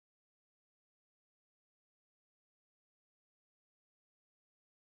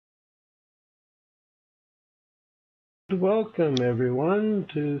Welcome everyone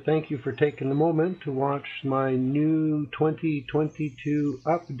to thank you for taking the moment to watch my new 2022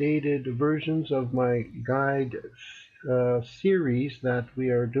 updated versions of my guide series that we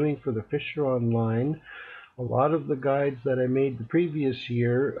are doing for the Fisher Online. A lot of the guides that I made the previous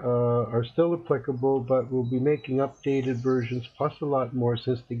year are still applicable, but we'll be making updated versions plus a lot more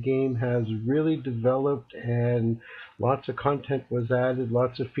since the game has really developed and lots of content was added,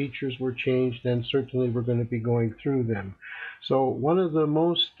 lots of features were changed, and certainly we're going to be going through them. So one of the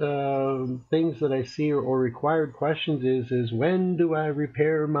most things that I see or required questions is when do I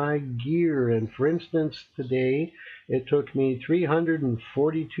repair my gear? And for instance, today it took me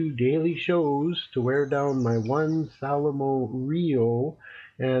 342 daily shows to wear down my one Salamo reel,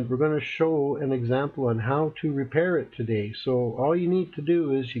 and we're going to show an example on how to repair it today. So all you need to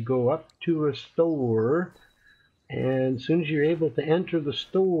do is you go up to a store, and as soon as you're able to enter the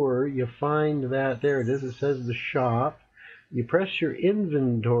store, you find that there it is, it says the shop. You press your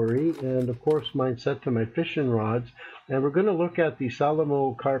inventory, and of course mine's set to my fishing rods, and we're going to look at the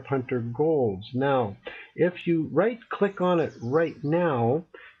Salamo Carp Hunter Golds. Now, if you right click on it right now,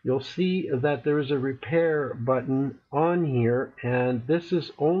 you'll see that there is a repair button on here, and this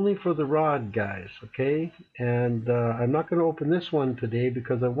is only for the rod, guys, okay? And I'm not going to open this one today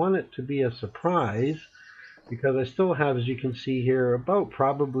because I want it to be a surprise, because I still have, as you can see here, about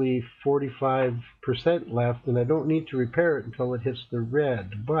probably 45% left, and I don't need to repair it until it hits the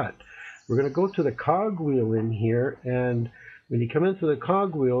red. But we're going to go to the cogwheel in here, and when you come into the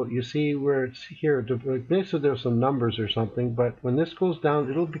cogwheel, you see where it's here. Basically, there's some numbers or something, but when this goes down,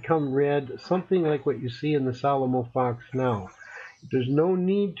 it'll become red, something like what you see in the Salamo Fox now. There's no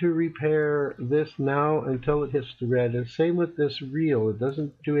need to repair this now until it hits the red. And same with this reel. It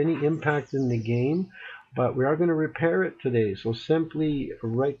doesn't do any impact in the game, but we are going to repair it today. So simply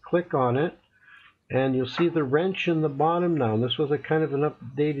right click on it, and you'll see the wrench in the bottom now. And this was a kind of an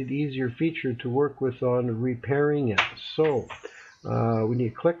updated, easier feature to work with on repairing it. So when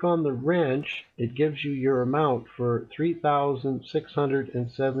you click on the wrench, it gives you your amount for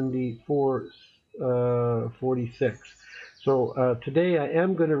 3,674.46. So today I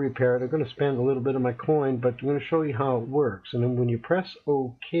am going to repair it. I'm going to spend a little bit of my coin, but I'm going to show you how it works. And then when you press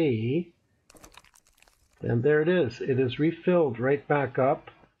OK, and there it is. It is refilled right back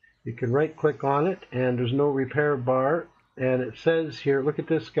up. You can right click on it, and there's no repair bar. And it says here, look at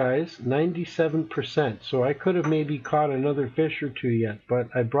this, guys, 97%. So I could have maybe caught another fish or two yet, but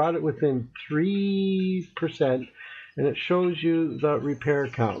I brought it within 3%, and it shows you the repair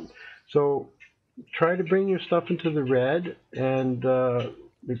count. So try to bring your stuff into the red, and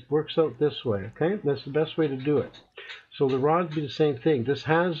it works out this way, okay? That's the best way to do it. So the rods be the same thing. This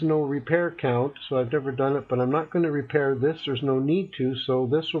has no repair count, so I've never done it, but I'm not going to repair this. There's no need to, so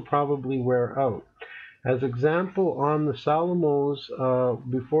this will probably wear out. As example, on the Salamos,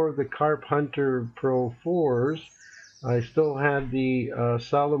 before the Carp Hunter Pro 4s, I still had the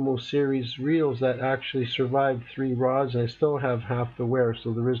Salamo series reels that actually survived 3 rods, and I still have half the wear.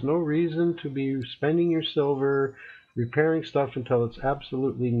 So there is no reason to be spending your silver repairing stuff until it's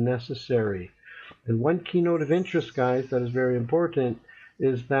absolutely necessary. And one keynote of interest, guys, that is very important,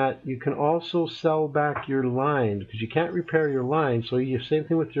 is that you can also sell back your line, because you can't repair your line. So you same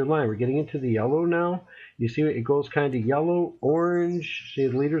thing with your line. We're getting into the yellow now. You see it goes kind of yellow, orange. See,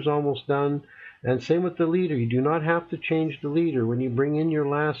 the leader's almost done. And same with the leader. You do not have to change the leader. When you bring in your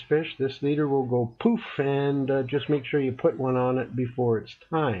last fish, this leader will go poof, and just make sure you put one on it before it's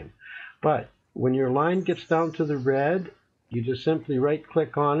time. But when your line gets down to the red, you just simply right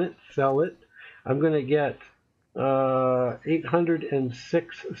click on it, sell it. I'm going to get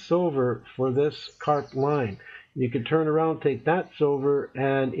 806 silver for this carp line. You can turn around, take that silver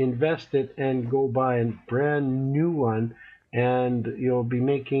and invest it and go buy a brand new one, and you'll be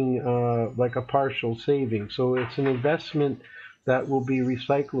making like a partial saving. So it's an investment that will be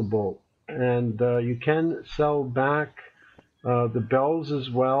recyclable, and you can sell back the bells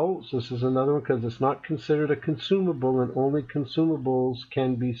as well. So this is another one because it's not considered a consumable, and only consumables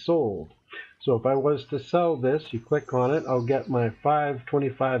can be sold. So if I was to sell this, you click on it, I'll get my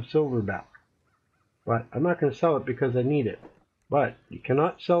 525 silver back. But I'm not going to sell it because I need it. But you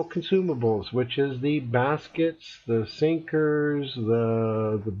cannot sell consumables, which is the baskets, the sinkers,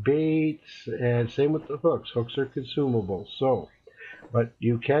 the baits, and same with the hooks. Hooks are consumables. So, but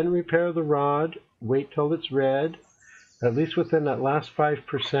you can repair the rod, wait till it's red, at least within that last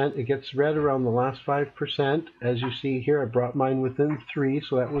 5%. It gets red around the last 5%. As you see here, I brought mine within 3,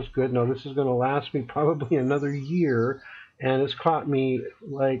 so that was good. Now this is going to last me probably another year, and it's caught me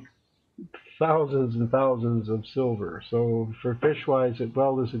like thousands and thousands of silver. So for fish-wise, it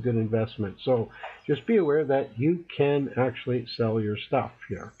well is a good investment. So just be aware that you can actually sell your stuff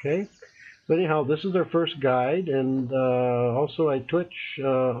here, okay? So anyhow, this is our first guide, and also I Twitch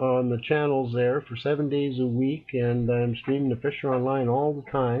on the channels there for 7 days a week, and I'm streaming the Fisher Online all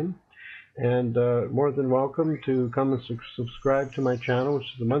the time. And more than welcome to come and subscribe to my channel,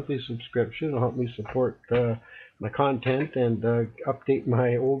 which is a monthly subscription. It'll help me support my content and update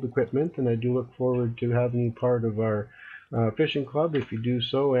my old equipment. And I do look forward to having you part of our fishing club if you do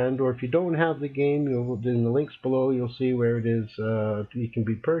so. And or if you don't have the game, in the links below you'll see where it is. It can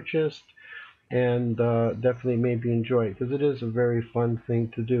be purchased, and definitely maybe enjoy it, because it is a very fun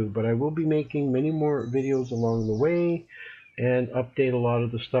thing to do. But I will be making many more videos along the way and update a lot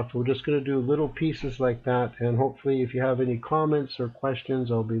of the stuff. We're just going to do little pieces like that, and hopefully if you have any comments or questions,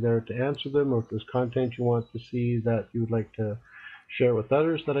 I'll be there to answer them, or if there's content you want to see that you would like to share with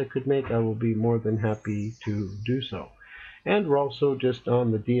others that I could make, I will be more than happy to do so. And we're also just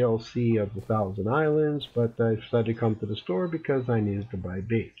on the DLC of the Thousand Islands, but I decided to come to the store because I needed to buy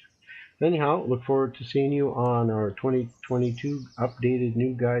bait. Anyhow, look forward to seeing you on our 2022 updated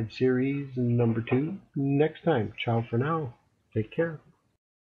new guide series number 2 next time. Ciao for now. Take care.